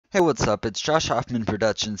Hey, what's up? It's Josh Hoffman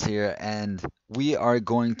Productions here, and we are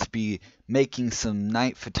going to be making some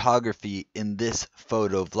night photography in this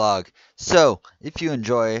photo vlog. So, if you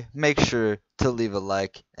enjoy, make sure to leave a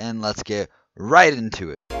like, and let's get right into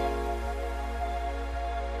it.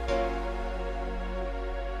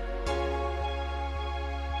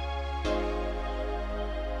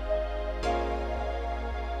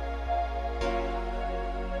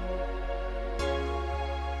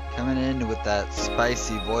 Coming in with that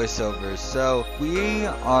spicy voiceover. So we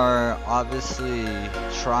are obviously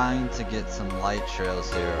trying to get some light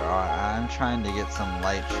trails here, or I'm trying to get some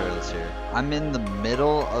light trails here. I'm in the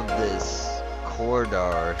middle of this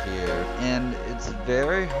corridor here, and it's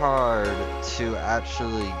very hard to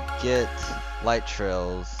actually get light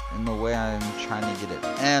trails in the way I'm trying to get it.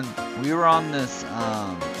 And we were on this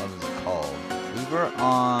what is it called? We were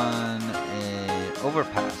on a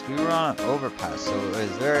overpass. We were on an overpass, so it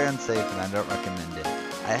was very unsafe and I don't recommend it.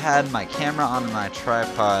 I had my camera on my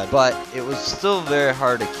tripod, but it was still very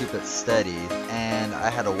hard to keep it steady, and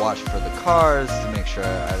I had to watch for the cars to make sure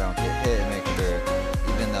I don't get hit, and make sure,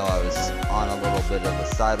 even though I was on a little bit of a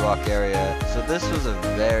sidewalk area. So these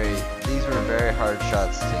were very hard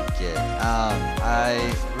shots to get. I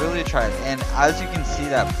really tried, and as you can see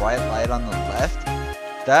that bright light on the left,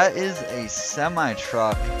 that is a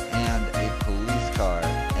semi-truck and a police car,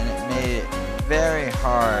 and it made it very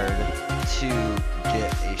hard to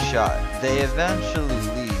get a shot. They eventually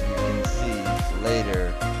leave, you can see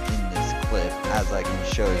later in this clip, as I can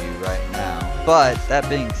show you right now. But that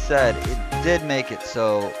being said, it did make it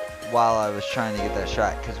so while I was trying to get that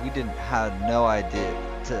shot, because we had no idea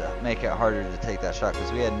to make it harder to take that shot,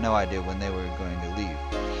 because we had no idea when they were going to leave.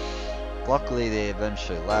 Luckily, they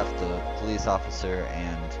eventually left, the police officer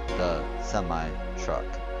and the semi-truck.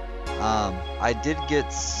 I did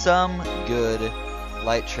get some good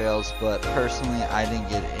light trails, but personally, I didn't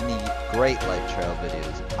get any great light trail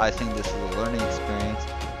videos. I think this is a learning experience.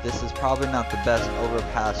 This is probably not the best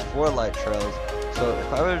overpass for light trails, so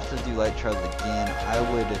if I were to do light trails again, I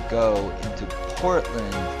would go into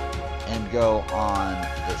Portland and go on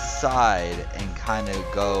the side and kind of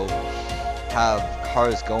have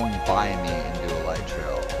cars going by me and do a light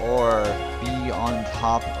trail, or be on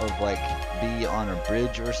top of be on a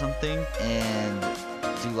bridge or something and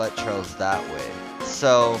do light trails that way.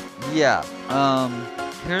 So yeah,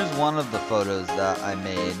 here's one of the photos that I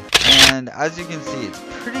made, and as you can see, it's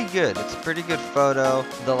pretty good. It's a pretty good photo.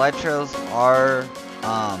 The light trails are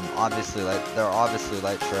obviously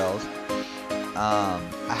light trails.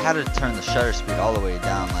 I had to turn the shutter speed all the way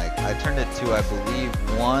down. Like, I turned it to, I believe,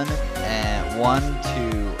 1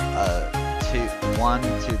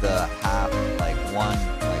 to the half, like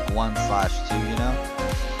 1/2, you know.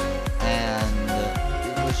 And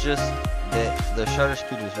it was just the shutter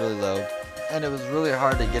speed was really low, and it was really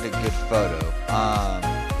hard to get a good photo.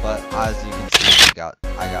 But as you can see,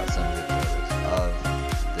 I got some good photos of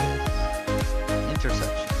this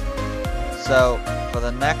intersection. So for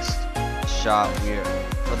the next shot,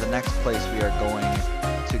 for the next place we are going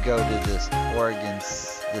to go to this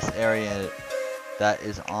area that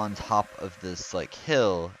is on top of this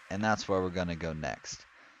hill, and that's where we're gonna go next.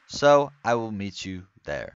 So I will meet you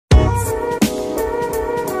there.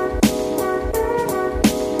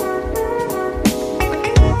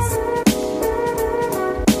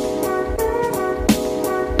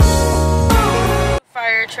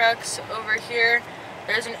 Fire trucks over here.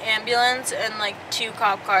 There's an ambulance and 2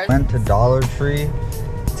 cop cars. Went to Dollar Tree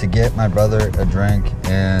to get my brother a drink,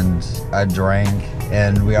 and I drank,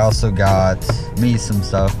 and we also got me some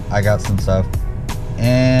stuff. I got some stuff,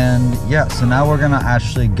 and yeah, so now we're gonna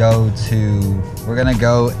actually go to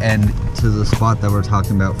the spot that we're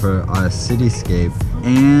talking about for a cityscape.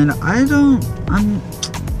 And I'm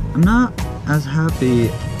not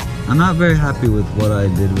very happy with what I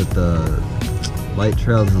did with the light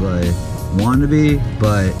trails as I want to be,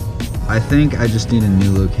 but I think I just need a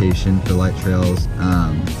new location for light trails,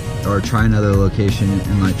 or try another location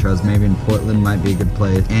in light trails. Maybe in Portland might be a good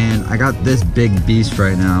place. And I got this big beast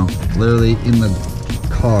right now, literally in the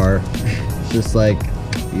car. It's just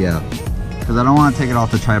yeah, because I don't want to take it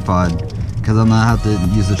off the tripod, because I'm gonna have to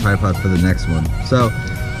use the tripod for the next one. So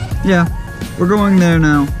yeah, we're going there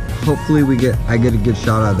now. Hopefully I get a good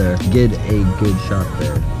shot out there. Get a good shot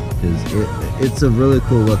there, because it's a really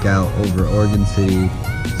cool lookout over Oregon City,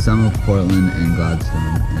 some of Portland, and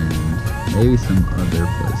Gladstone, and maybe some other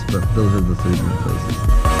place, but those are the 3 main places.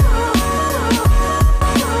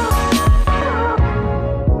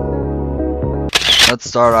 Let's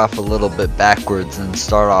start off a little bit backwards and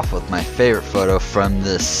start off with my favorite photo from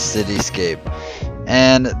this cityscape,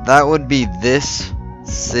 and that would be this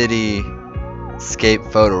city landscape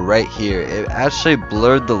photo right here. It actually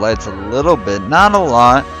blurred the lights a little bit, not a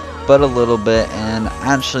lot, but a little bit, and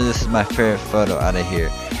actually this is my favorite photo out of here.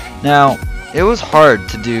 Now, it was hard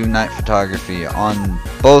to do night photography on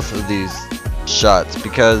both of these shots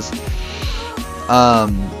because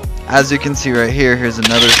as you can see right here, here's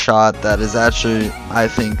another shot that is actually, I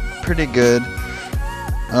think, pretty good.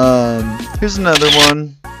 Here's another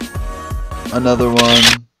one, another one.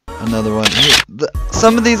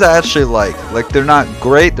 Some of these I actually like they're not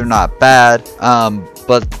great, they're not bad,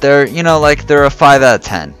 but they're, you know, like they're a 5 out of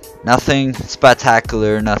 10. Nothing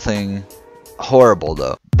spectacular, nothing horrible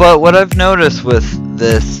though. But what I've noticed with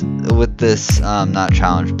this not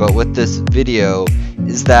challenge, but with this video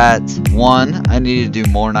is that 1, I need to do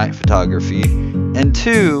more night photography, and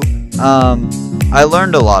 2, I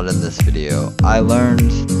learned a lot in this video. I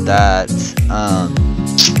learned that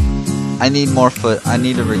I need more I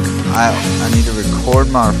need to record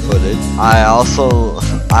more footage. I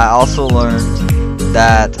also learned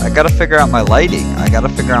that I gotta figure out my lighting.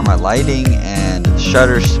 And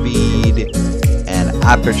shutter speed and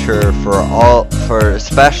aperture for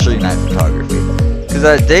especially night photography. Because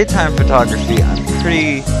at daytime photography, I'm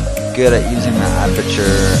pretty good at using my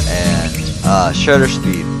aperture and shutter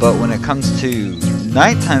speed. But when it comes to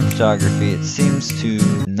nighttime photography, it seems to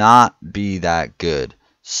not be that good.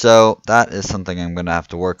 So that is something I'm going to have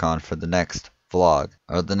to work on for the next vlog,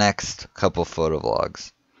 or the next couple photo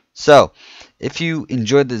vlogs. So, if you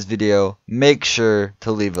enjoyed this video, make sure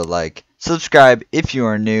to leave a like, subscribe if you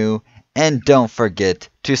are new, and don't forget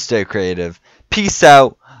to stay creative. Peace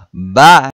out, bye!